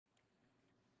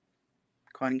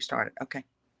Recording started. Okay.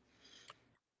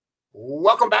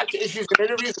 Welcome back to Issues and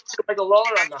Interviews with Kieran Michael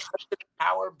Lalor on the Hudson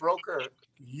Power Broker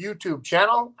YouTube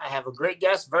channel. I have a great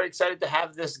guest. Very excited to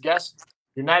have this guest,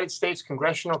 United States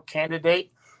Congressional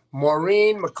candidate,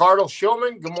 Maureen McArdle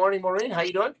Schulman. Good morning, Maureen. How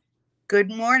you doing? Good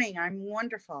morning. I'm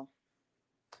wonderful.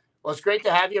 Well, it's great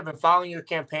to have you. I've been following your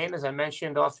campaign, as I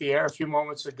mentioned off the air a few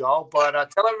moments ago. But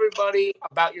tell everybody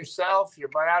about yourself, your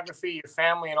biography, your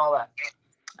family, and all that.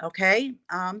 Okay.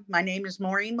 My name is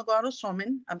Maureen McArdle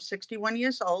Schulman. I'm 61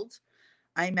 years old.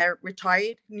 I'm a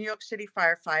retired New York City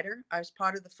firefighter. I was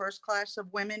part of the first class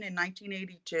of women in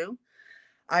 1982.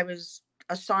 I was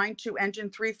assigned to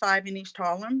Engine 35 in East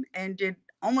Harlem and did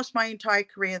almost my entire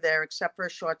career there, except for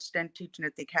a short stint teaching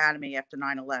at the academy after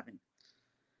 9/11.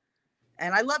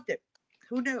 And I loved it.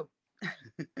 Who knew?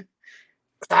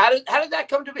 How did that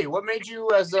come to be? What made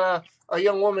you, as a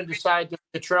young woman, decide to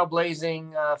be a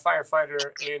trailblazing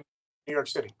firefighter in New York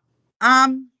City?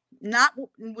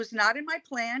 Was not in my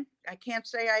plan. I can't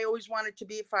say I always wanted to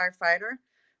be a firefighter,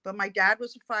 but my dad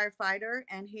was a firefighter,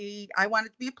 and I wanted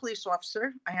to be a police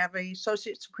officer. I have an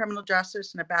associate's in criminal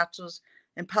justice and a bachelor's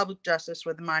in public justice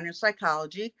with a minor in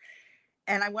psychology.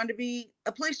 And I wanted to be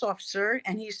a police officer.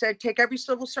 And he said, take every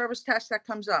civil service test that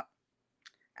comes up.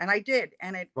 And I did.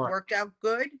 And it worked out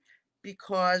good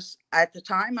because at the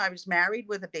time I was married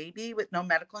with a baby with no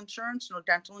medical insurance, no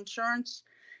dental insurance,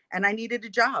 and I needed a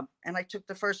job. And I took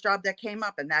the first job that came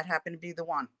up, and that happened to be the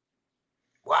one.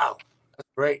 Wow. That's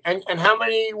great. And how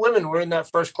many women were in that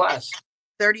first class?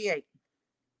 38.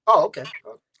 Oh, okay.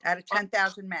 Out of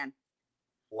 10,000 men.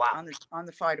 Wow. On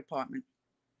the fire department.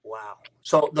 Wow.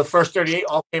 So the first 38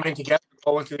 all came in together,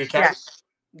 all went through the academy?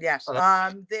 Yes.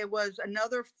 Oh, there was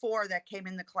another 4 that came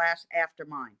in the class after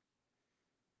mine.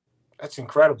 That's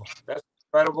incredible. That's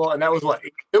incredible. And that was what,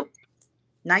 82?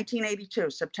 1982,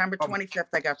 September 25th,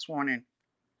 I got sworn in.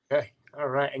 Okay. All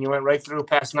right. And you went right through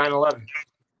past 9/11.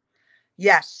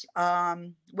 Yes.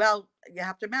 Well, you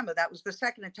have to remember that was the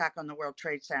second attack on the World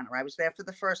Trade Center. I was there for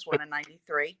the first one in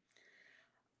 93.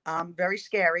 Very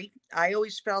scary. I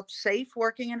always felt safe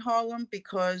working in Harlem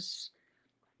because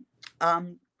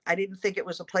I didn't think it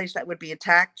was a place that would be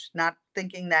attacked, not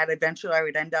thinking that eventually I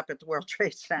would end up at the World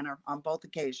Trade Center on both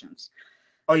occasions.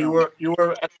 Oh, you were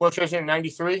at the World Trade Center in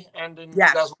 93 and in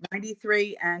 2000?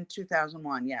 93 and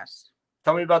 2001, yes.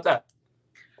 Tell me about that.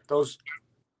 Those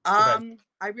events.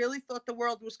 I really thought the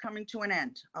world was coming to an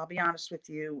end. I'll be honest with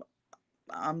you.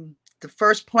 The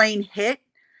first plane hit.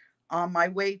 On my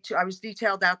way I was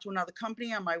detailed out to another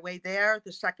company. On my way there,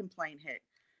 the second plane hit.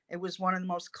 It was one of the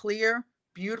most clear,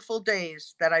 beautiful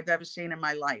days that I've ever seen in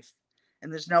my life. And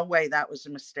there's no way that was a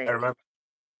mistake. I remember.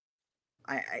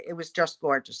 It was just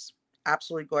gorgeous,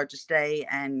 absolutely gorgeous day.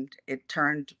 And it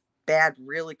turned bad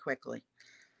really quickly.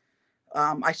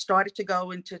 I started to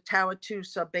go into Tower 2,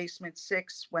 sub-basement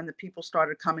 6, when the people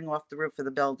started coming off the roof of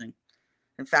the building.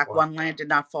 In fact, one landed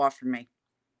not far from me.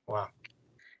 Wow.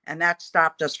 And that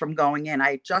stopped us from going in.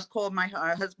 I just called my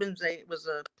husband. Was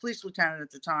a police lieutenant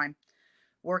at the time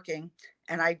working.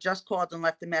 And I just called and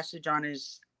left a message on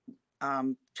his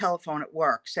telephone at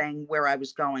work saying where I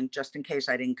was going, just in case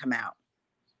I didn't come out.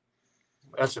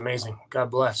 That's amazing. God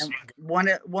bless. And one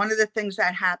of the things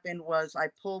that happened was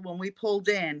when we pulled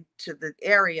in to the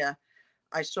area,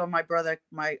 I saw my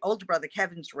older brother,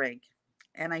 Kevin's rig.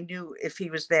 And I knew if he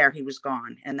was there, he was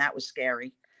gone. And that was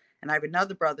scary. And I have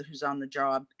another brother who's on the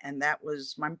job, and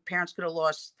my parents could have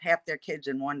lost half their kids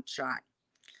in one shot.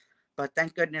 But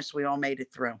thank goodness we all made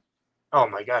it through. Oh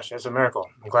my gosh, that's a miracle.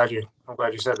 I'm glad you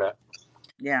said that.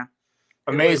 Yeah.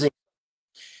 Amazing.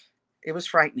 It was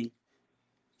frightening.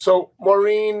 So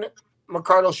Maureen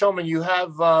McArdle Schulman, you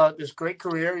have this great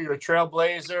career. You're a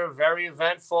trailblazer, very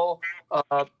eventful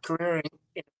career in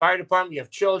the fire department. You have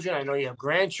children. I know you have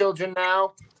grandchildren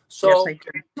now. So yes,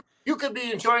 I do. You could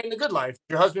be enjoying the good life.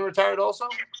 Your husband retired also?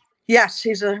 Yes,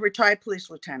 he's a retired police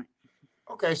lieutenant.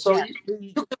 Okay, so yeah.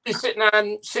 you could be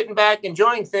sitting back,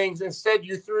 enjoying things. Instead,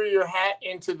 you threw your hat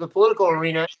into the political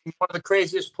arena in one of the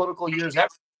craziest political years ever.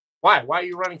 Why? Why are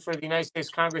you running for the United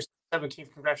States Congress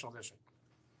 17th Congressional District?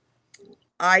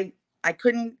 I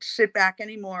couldn't sit back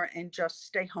anymore and just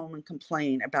stay home and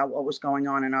complain about what was going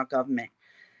on in our government.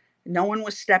 No one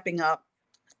was stepping up.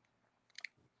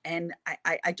 And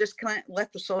I just can't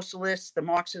let the socialists, the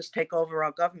Marxists take over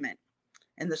our government.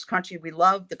 In this country, we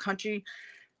love the country.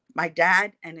 My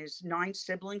dad and his 9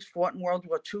 siblings fought in World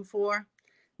War II for.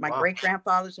 My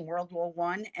great-grandfathers in World War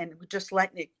I, and we're just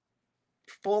letting it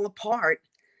fall apart.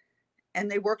 And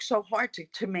they worked so hard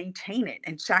to maintain it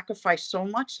and sacrifice so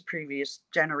much the previous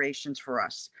generations for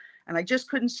us. And I just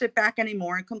couldn't sit back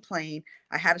anymore and complain.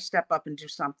 I had to step up and do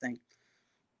something.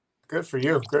 Good for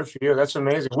you. Good for you. That's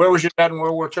amazing. Where was your dad in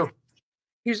World War II?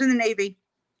 He was in the Navy.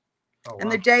 Oh, wow.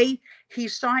 And the day he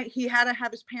signed, he had to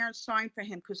have his parents sign for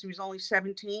him because he was only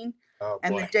 17. Oh,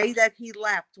 and boy. the day that he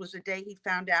left was the day he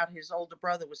found out his older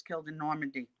brother was killed in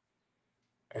Normandy.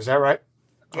 Is that right?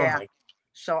 Yeah. Oh,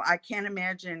 so I can't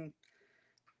imagine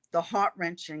the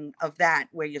heart-wrenching of that,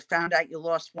 where you found out you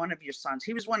lost one of your sons.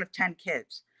 He was one of 10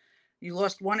 kids. You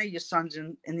lost one of your sons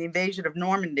in the invasion of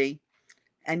Normandy,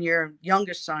 and your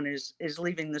youngest son is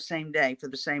leaving the same day for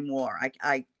the same war.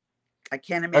 I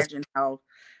can't imagine how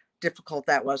difficult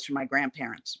that was for my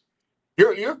grandparents.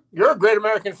 You're a great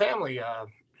American family.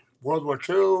 World War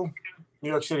II, New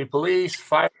York City Police,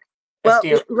 fire. Well,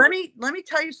 FDNY. let me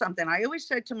tell you something. I always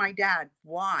said to my dad,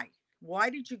 why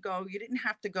did you go? You didn't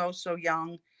have to go so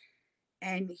young.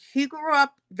 And he grew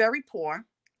up very poor.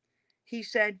 He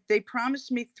said, they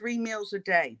promised me 3 meals a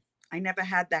day. I never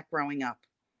had that growing up.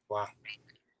 Wow.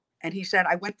 And he said,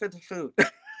 I went for the food.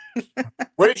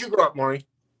 Where did you grow up, Maureen?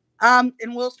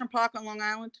 In Wilson Park on Long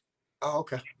Island. Oh,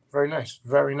 okay. Very nice.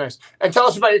 Very nice. And tell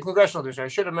us about your congressional district. I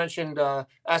should have mentioned,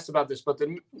 asked about this, but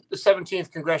the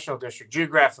 17th Congressional District,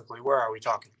 geographically, where are we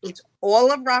talking? It's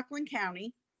all of Rockland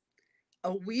County,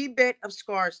 a wee bit of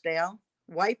Scarsdale,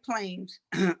 White Plains,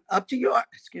 up to York,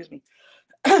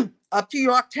 up to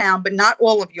Yorktown, but not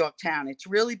all of Yorktown. It's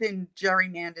really been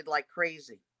gerrymandered like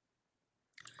crazy.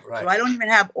 Right. So I don't even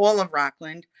have all of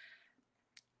Rockland.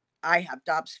 I have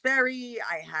Dobbs Ferry.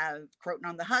 I have Croton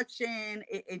on the Hudson.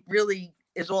 It really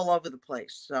is all over the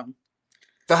place. So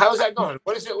how's that going?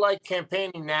 What is it like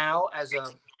campaigning now as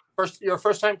you're a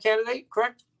first-time candidate,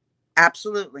 correct?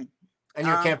 Absolutely. And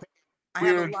your campaign? I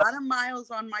have a lot of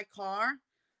miles on my car.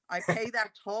 I pay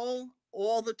that toll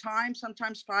all the time,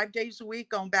 sometimes 5 days a week,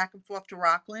 going back and forth to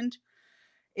Rockland.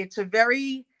 It's a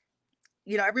very,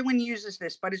 everyone uses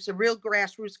this, but it's a real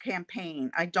grassroots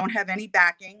campaign. I don't have any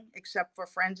backing except for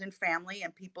friends and family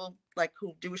and people like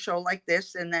who do a show like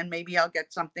this, and then maybe I'll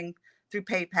get something through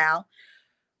PayPal.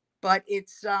 But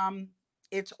it's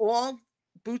all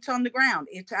boots on the ground.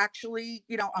 It's actually,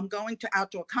 I'm going to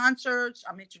outdoor concerts.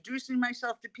 I'm introducing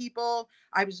myself to people.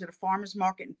 I was at a farmer's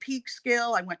market in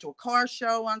Peekskill. I went to a car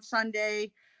show on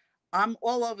Sunday. I'm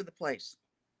all over the place.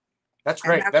 That's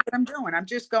great. And that's what I'm doing. I'm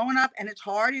just going up, and it's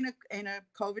hard in a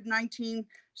COVID-19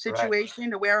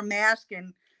 situation to wear a mask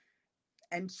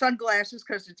and sunglasses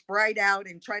because it's bright out,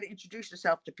 and try to introduce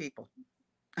yourself to people.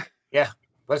 Yeah,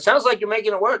 but it sounds like you're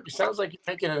making it work. It sounds like you're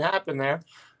making it happen there.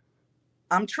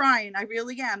 I'm trying. I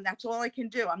really am. That's all I can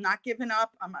do. I'm not giving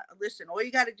up. Listen, all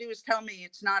you got to do is tell me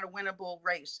it's not a winnable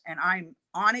race, and I'm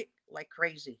on it like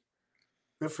crazy.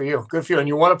 Good for you. Good for you. And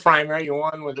you won a primary. You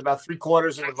won with about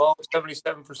 3/4 of the vote,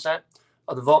 77%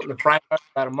 of the vote in the primary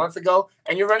about a month ago.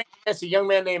 And you're running against a young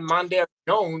man named Mondaire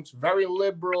Jones, very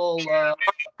liberal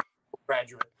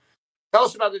graduate. Tell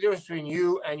us about the difference between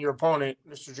you and your opponent,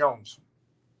 Mr. Jones.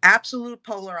 Absolute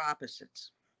polar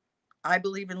opposites. I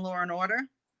believe in law and order.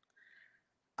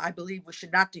 I believe we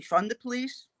should not defund the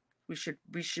police. We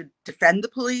should defend the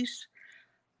police.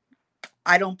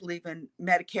 I don't believe in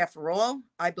Medicare for all.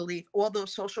 I believe all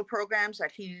those social programs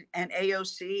that he and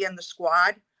AOC and the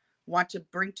squad want to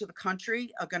bring to the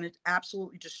country are going to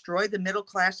absolutely destroy the middle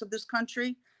class of this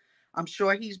country. I'm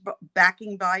sure he's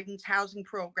backing Biden's housing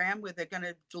program where they're going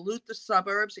to dilute the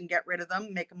suburbs and get rid of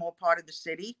them, make them all part of the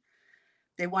city.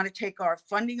 They want to take our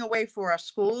funding away for our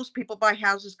schools. People buy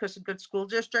houses because of good school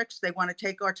districts. They want to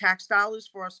take our tax dollars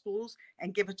for our schools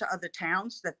and give it to other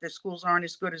towns that their schools aren't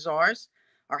as good as ours.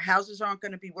 Our houses aren't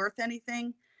going to be worth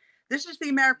anything. This is the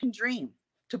American dream,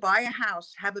 to buy a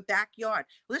house, have a backyard.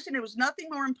 Listen, it was nothing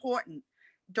more important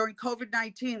during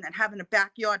COVID-19 than having a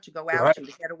backyard to go out to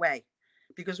get away,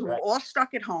 because we were all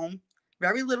stuck at home.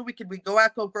 Very little we go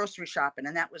out, go grocery shopping,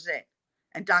 and that was it.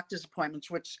 And doctor's appointments,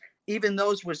 which even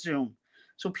those were Zoom.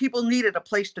 So people needed a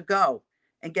place to go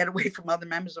and get away from other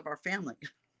members of our family.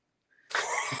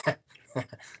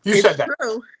 You said that.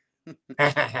 True.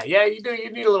 Yeah, you do.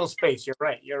 You need a little space. You're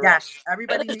right. You're right. Yes,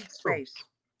 everybody needs space.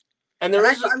 And there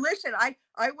is. Listen, I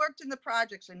worked in the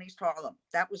projects in East Harlem.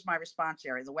 That was my response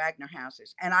area, the Wagner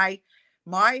houses. And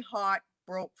my heart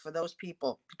broke for those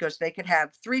people because they could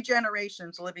have 3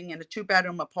 generations living in a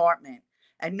 2-bedroom apartment,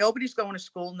 and nobody's going to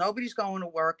school, nobody's going to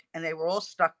work, and they were all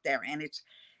stuck there. And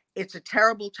it's a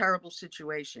terrible, terrible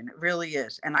situation. It really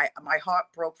is. And my heart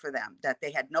broke for them that they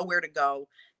had nowhere to go.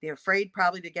 They're afraid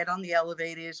probably to get on the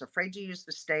elevators, afraid to use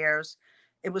the stairs.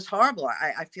 It was horrible.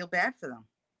 I feel bad for them.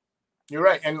 You're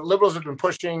right. And liberals have been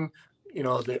pushing,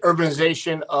 the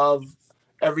urbanization of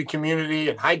every community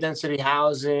and high density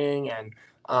housing. And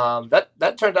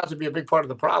that turned out to be a big part of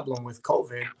the problem with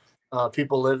COVID.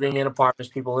 People living in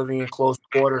apartments, people living in close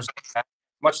quarters.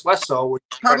 much less so.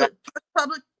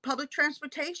 Public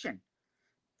transportation.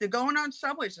 They're going on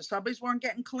subways. The subways weren't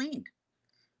getting cleaned.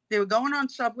 They were going on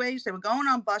subways. They were going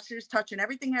on buses, touching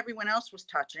everything everyone else was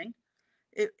touching.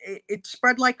 It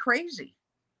spread like crazy.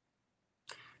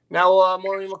 Now,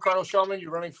 Maureen McArdle Schulman,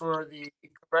 you're running for the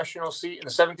congressional seat in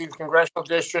the 17th Congressional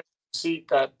District, seat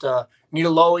that Nita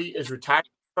Lowey is retiring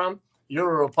from.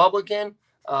 You're a Republican.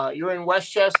 You're in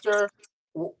Westchester.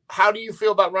 How do you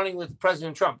feel about running with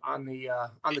President Trump on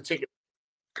the ticket?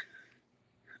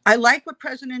 I like what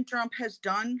President Trump has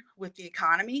done with the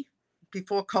economy.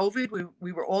 Before COVID,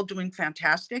 we were all doing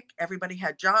fantastic. Everybody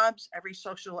had jobs. Every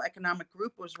social economic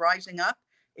group was rising up.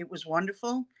 It was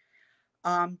wonderful.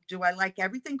 Do I like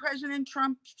everything President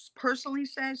Trump personally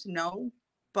says? No,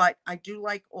 but I do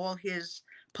like all his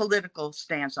political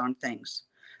stance on things.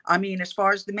 I mean, as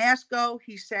far as the masks go,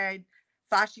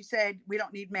 Fauci said, we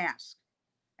don't need masks.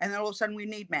 And then all of a sudden we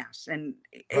need masks. And,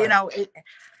 you know,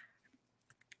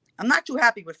 I'm not too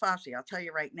happy with Fauci, I'll tell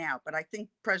you right now, but I think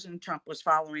President Trump was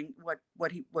following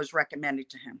what he was recommended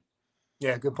to him.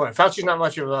 Yeah, good point. Fauci's not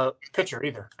much of a pitcher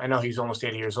either. I know he's almost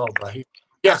 80 years old, but I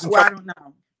don't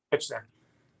know. Pitch there.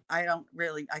 I don't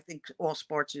really. I think all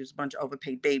sports is a bunch of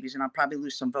overpaid babies, and I'll probably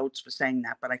lose some votes for saying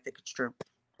that, but I think it's true.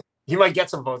 You might get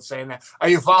some votes saying that. Are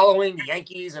you following the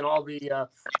Yankees and all the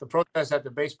protests at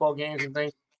the baseball games and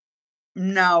things?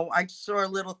 No, I saw a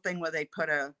little thing where they put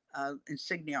a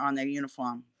insignia on their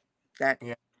uniform that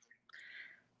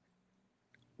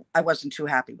I wasn't too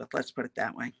happy with. Let's put it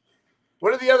that way.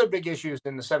 What are the other big issues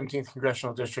in the 17th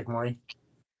Congressional District, Maureen?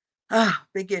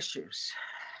 Big issues.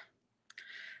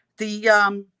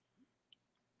 The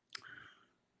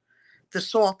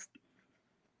salt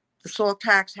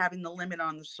tax, having the limit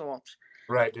on the salt.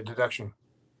 Right, the deduction.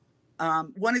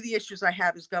 One of the issues I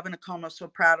have is Governor Cuomo's so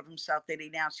proud of himself that he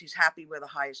announced he's happy with the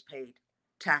highest paid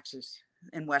taxes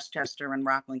in Westchester and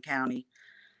Rockland County.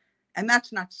 And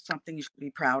that's not something you should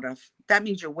be proud of. That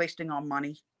means you're wasting our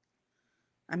money.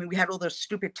 I mean, we had all those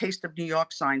stupid Taste of New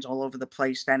York signs all over the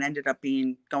place that ended up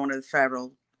going to the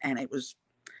federal, and it was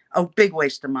a big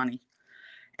waste of money.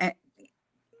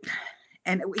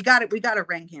 And we got to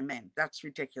ring him in. That's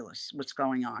ridiculous what's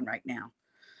going on right now.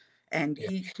 And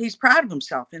he's proud of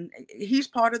himself, and he's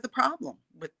part of the problem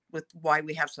with why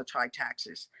we have such high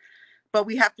taxes. But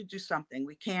we have to do something.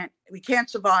 We can't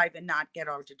survive and not get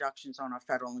our deductions on our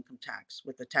federal income tax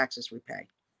with the taxes we pay.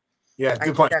 Yeah,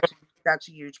 good point. That's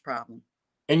a huge problem.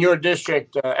 In your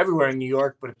district, everywhere in New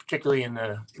York, but particularly in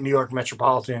the New York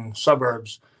metropolitan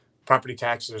suburbs, property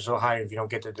taxes are so high. If you don't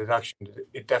get the deduction,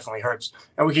 it definitely hurts.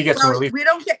 And we could get some relief.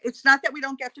 It's not that we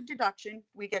don't get the deduction.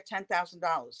 We get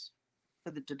 $10,000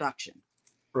 for the deduction.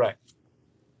 Right.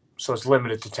 So it's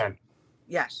limited to 10.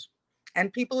 Yes.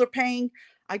 And people are paying.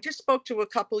 I just spoke to a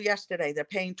couple yesterday. They're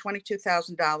paying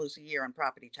 $22,000 a year in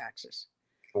property taxes.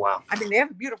 Wow. I mean, they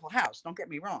have a beautiful house. Don't get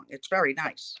me wrong. It's very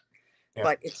nice. Yeah.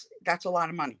 But that's a lot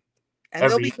of money.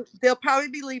 And they'll probably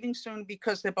be leaving soon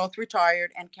because they're both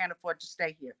retired and can't afford to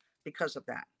stay here because of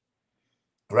that.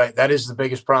 Right. That is the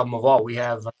biggest problem of all. We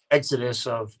have exodus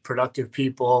of productive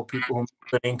people who make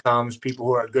good incomes, people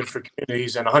who are good for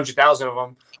communities, and 100,000 of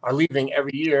them are leaving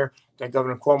every year that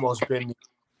Governor Cuomo's been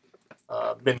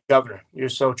governor. You're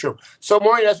so true. So,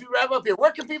 Maureen, as we wrap up here,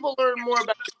 where can people learn more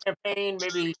about the campaign,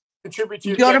 maybe contribute to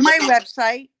your Go campaign? to my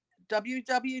website,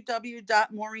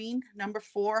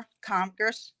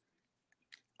 www.Maureen4Congress.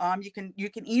 You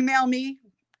can email me,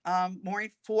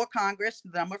 Maureen4Congress,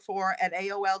 number 4 at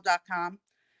AOL.com.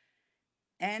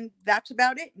 And that's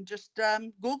about it. And just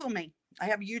Google me. I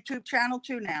have a YouTube channel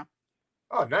too now.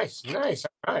 Oh, nice. All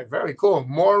right, very cool.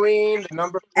 Maureen,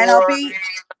 number 4. And I'll be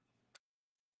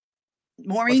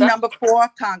Maureen, number 4,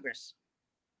 Congress.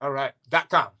 All right.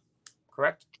 .com,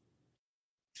 correct?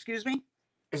 Excuse me?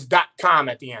 It's .com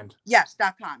at the end. Yes,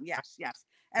 .com. Yes.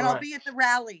 And All I'll be at the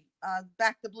rally,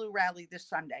 Back the Blue rally this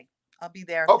Sunday. I'll be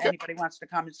there if anybody wants to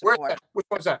come and support. Where's that? Which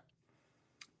one's that?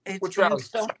 Which rally?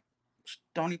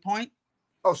 Stony Point.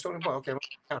 Oh, Stony Point. Okay.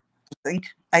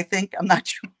 I think. I'm not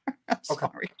sure. I'm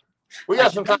sorry. We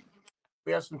have some time.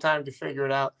 We have some time to figure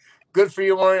it out. Good for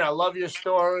you, Maureen. I love your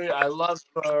story. I love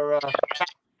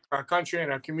our country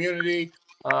and our community.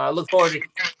 I look forward to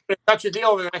touch with you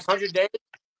over the next 100 days.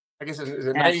 I guess is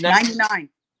it 99?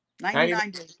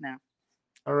 99 days now.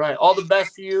 All right. All the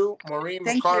best to you, Maureen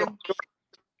McArdle. You.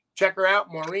 Check her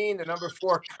out, Maureen, the number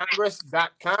 4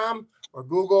 Congress.com, or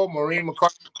Google Maureen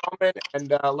McArdle Schulman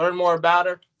and learn more about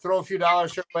her. Throw a few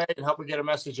dollars her way and help her get a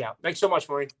message out. Thanks so much,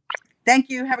 Maureen. Thank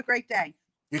you. Have a great day.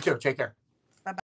 You too. Take care.